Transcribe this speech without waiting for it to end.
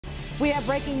We have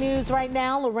breaking news right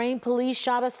now. Lorain police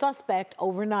shot a suspect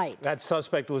overnight. That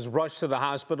suspect was rushed to the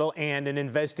hospital and an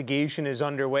investigation is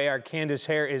underway. Our Candace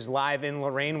Hare is live in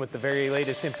Lorain with the very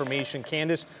latest information.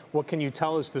 Candace, what can you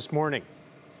tell us this morning?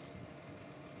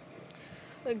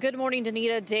 Good morning,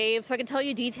 Danita, Dave. So I can tell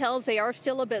you details. They are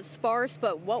still a bit sparse,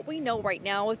 but what we know right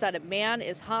now is that a man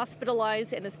is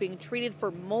hospitalized and is being treated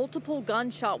for multiple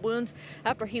gunshot wounds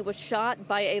after he was shot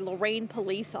by a Lorain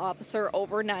police officer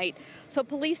overnight. So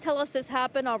police tell us this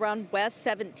happened around West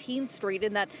 17th Street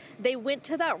and that they went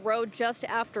to that road just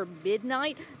after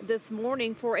midnight this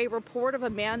morning for a report of a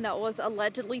man that was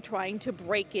allegedly trying to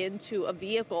break into a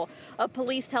vehicle.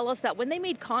 Police tell us that when they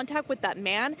made contact with that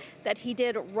man, that he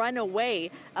did run away.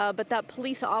 But that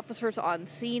police officers on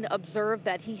scene observed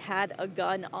that he had a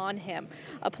gun on him.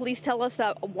 Police tell us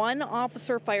that one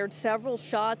officer fired several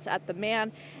shots at the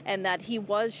man and that he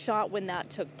was shot when that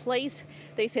took place.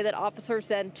 They say that officers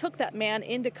then took that man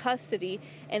into custody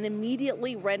and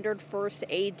immediately rendered first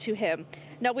aid to him.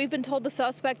 Now, we've been told the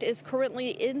suspect is currently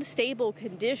in stable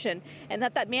condition and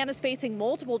that man is facing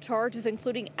multiple charges,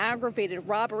 including aggravated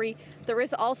robbery. There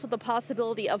is also the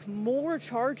possibility of more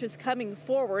charges coming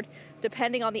forward,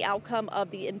 depending on the outcome of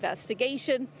the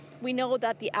investigation. We know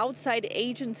that the outside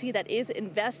agency that is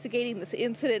investigating this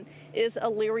incident is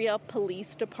Elyria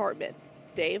Police Department.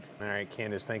 Dave? All right,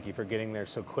 Candace, thank you for getting there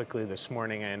so quickly this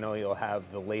morning. I know you'll have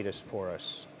the latest for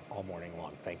us all morning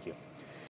long. Thank you.